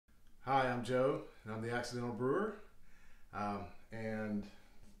Hi, I'm Joe, and I'm the Accidental Brewer, and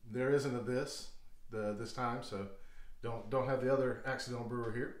there isn't a this time, so don't have the other Accidental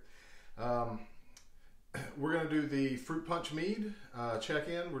Brewer here. We're going to do the fruit punch mead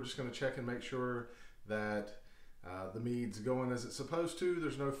check-in. We're just going to check and make sure that the mead's going as it's supposed to.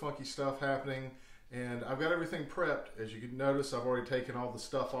 There's no funky stuff happening, and I've got everything prepped. As you can notice, I've already taken all the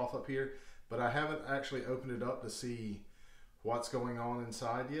stuff off up here, but I haven't actually opened it up to see what's going on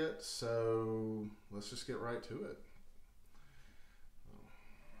inside yet, so let's just get right to it.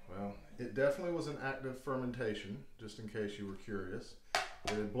 Well, it definitely was an active fermentation, just in case you were curious.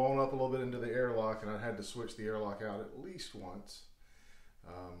 It had blown up a little bit into the airlock, and I had to switch the airlock out at least once.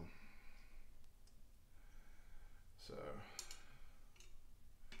 So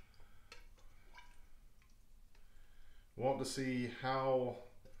want to see how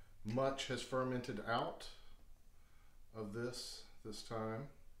much has fermented out of this time,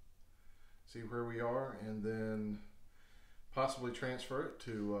 see where we are, and then possibly transfer it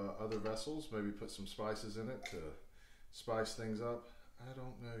to other vessels, maybe put some spices in it to spice things up. I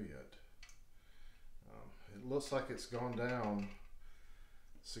don't know yet. It looks like it's gone down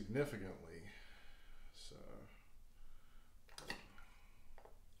significantly, so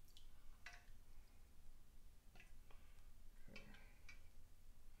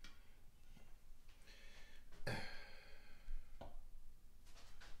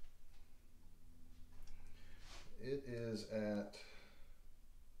it is at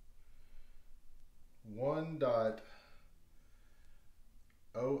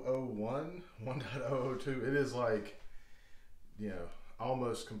 1.001, 1.002. It is like, you know,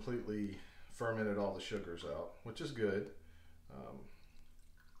 almost completely fermented all the sugars out, which is good.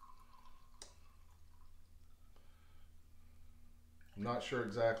 I'm not sure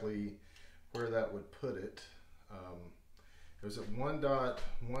exactly where that would put it. It was at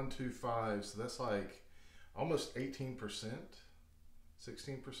 1.125, so that's like almost 18%,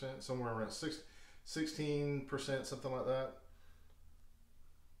 16%, somewhere around 16%, something like that.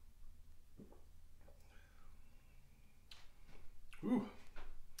 Ooh,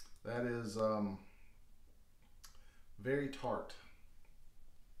 that is very tart.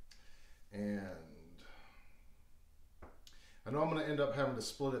 And I know I'm going to end up having to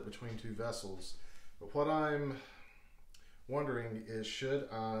split it between two vessels, but what I'm wondering is, should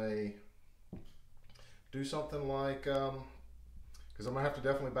I do something like, because I'm going to have to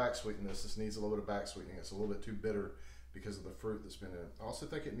definitely back sweeten this. This needs a little bit of back sweetening. It's a little bit too bitter because of the fruit that's been in it. I also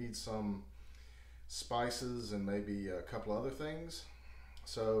think it needs some spices and maybe a couple other things.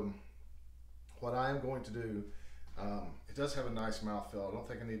 So what I am going to do, it does have a nice mouthfeel. I don't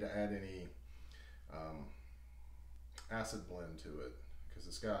think I need to add any acid blend to it because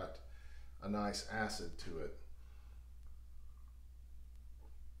it's got a nice acid to it.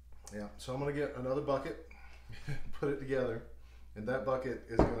 Yeah, so I'm going to get another bucket, put it together, and that bucket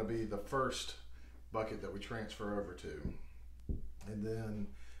is going to be the first bucket that we transfer over to. And then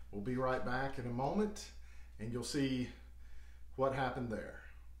we'll be right back in a moment, and you'll see what happened there.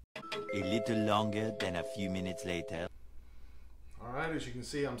 A little longer than a few minutes later. All right, as you can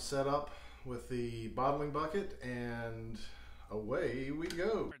see, I'm set up with the bottling bucket, and away we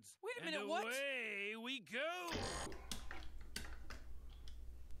go. Wait a minute, what? Away we go!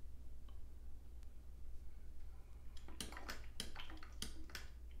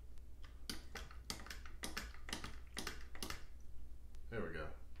 There we go.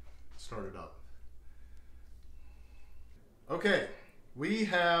 Start it up. Okay, we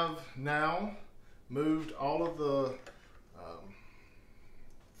have now moved all of the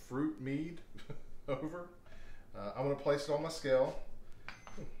fruit mead over. I'm going to place it on my scale.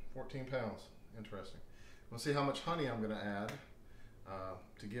 14 pounds. Interesting. I'm going to see how much honey I'm going to add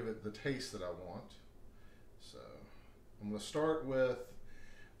to give it the taste that I want. So I'm going to start with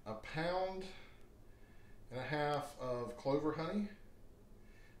 1.5 pounds of clover honey.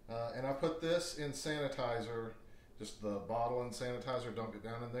 And I put this in sanitizer, just the bottle and sanitizer, dumped it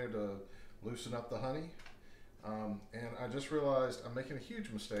down in there to loosen up the honey. And I just realized I'm making a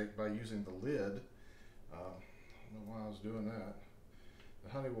huge mistake by using the lid. I don't know why I was doing that.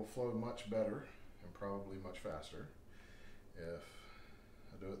 The honey will flow much better and probably much faster if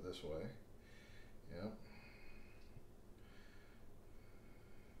I do it this way. Yep.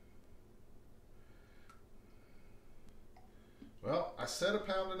 Well, I said 1.5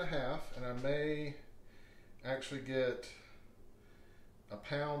 pounds, and I may actually get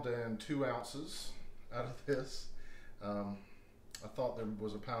 1.2 ounces out of this. I thought there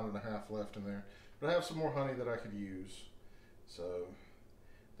was 1.5 pounds left in there, but I have some more honey that I could use, so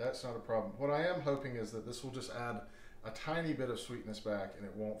that's not a problem. What I am hoping is that this will just add a tiny bit of sweetness back and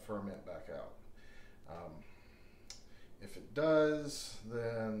it won't ferment back out. If it does,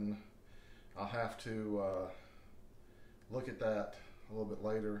 then I'll have to look at that a little bit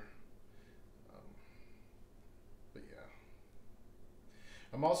later. But yeah.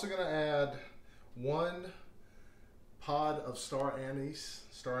 I'm also going to add 1 pod of star anise.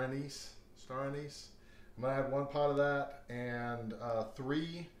 I'm going to add 1 pod of that and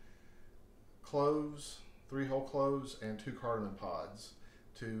 3 cloves, 3 whole cloves and 2 cardamom pods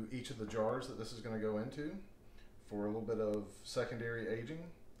to each of the jars that this is going to go into for a little bit of secondary aging.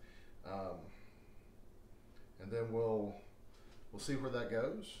 And then we'll see where that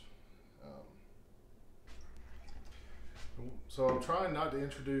goes. So I'm trying not to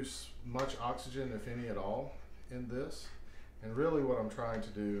introduce much oxygen, if any at all, in this. And really what I'm trying to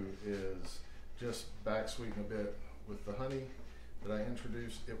do is just back sweeten a bit with the honey that I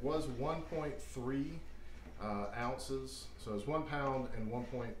introduced. It was 1.3 ounces, so it's 1 pound and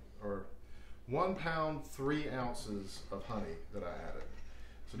 1 pound 3 ounces of honey that I added.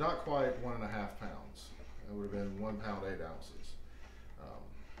 So not quite 1.5 pounds. It would have been 1 pound 8 ounces.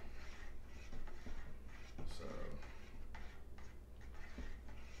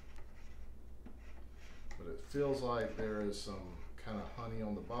 But it feels like there is some kind of honey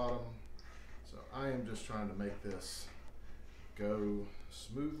on the bottom. So I am just trying to make this go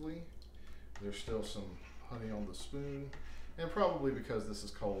smoothly. There's still some honey on the spoon, and probably because this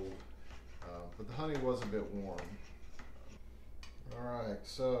is cold, but the honey was a bit warm. All right,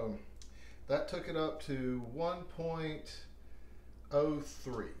 so that took it up to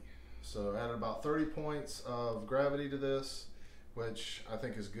 1.03. So added about 30 points of gravity to this, which I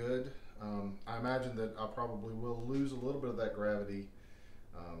think is good. I imagine that I probably will lose a little bit of that gravity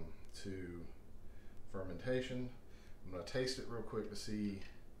to fermentation. I'm going to taste it real quick to see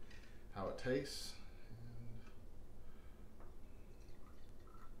how it tastes.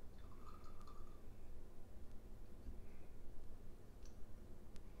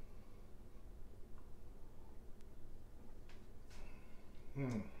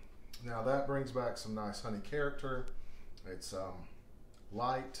 Now that brings back some nice honey character. It's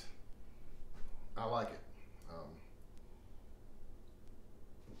light. I like it.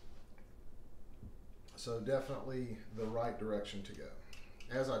 So definitely the right direction to go.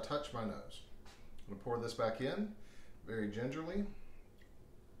 As I touch my nose, I'm going to pour this back in very gingerly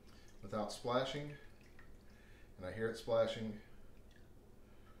without splashing. And I hear it splashing.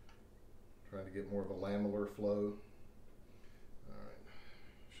 Trying to get more of a lamellar flow. Alright,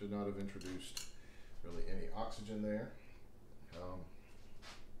 should not have introduced really any oxygen there.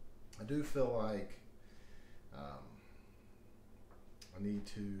 I do feel like I need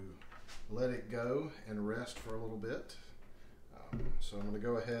to let it go and rest for a little bit. So I'm going to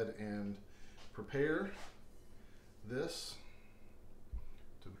go ahead and prepare this.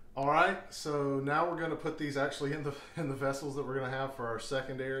 All right, so now we're going to put these actually in the vessels that we're going to have for our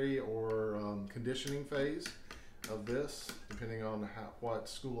secondary or conditioning phase of this, depending on what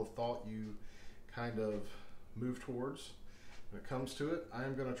school of thought you kind of move towards. When it comes to it, I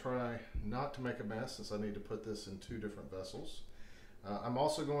am going to try not to make a mess since I need to put this in 2 different vessels. I'm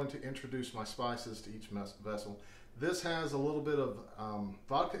also going to introduce my spices to each vessel. This has a little bit of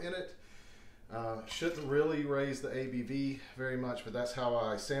vodka in it. Shouldn't really raise the ABV very much, but that's how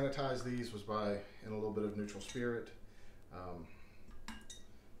I sanitize these, was by in a little bit of neutral spirit.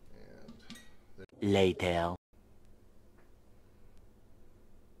 Later.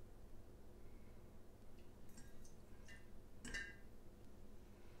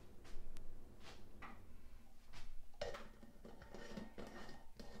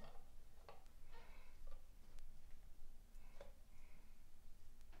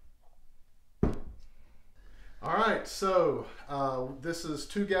 All right, so this is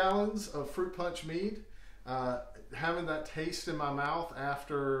 2 gallons of fruit punch mead. Having that taste in my mouth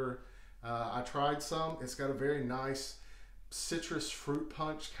after I tried some, it's got a very nice citrus fruit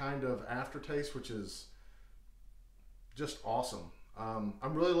punch kind of aftertaste, which is just awesome.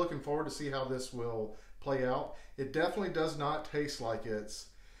 I'm really looking forward to see how this will play out. It definitely does not taste like it's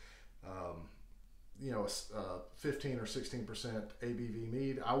you know, 15 or 16% ABV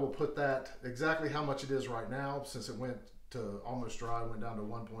mead. I will put that exactly how much it is right now, since it went to almost dry, went down to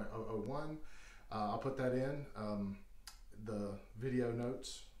 1.001. I'll put that in the video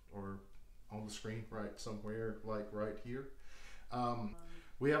notes or on the screen right somewhere, like right here.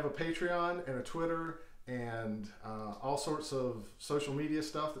 We have a Patreon and a Twitter and all sorts of social media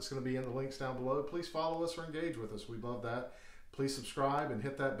stuff that's going to be in the links down below. Please follow us or engage with us. We love that. Please subscribe and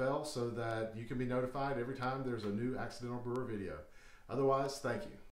hit that bell so that you can be notified every time there's a new Accidental Brewer video. Otherwise, thank you.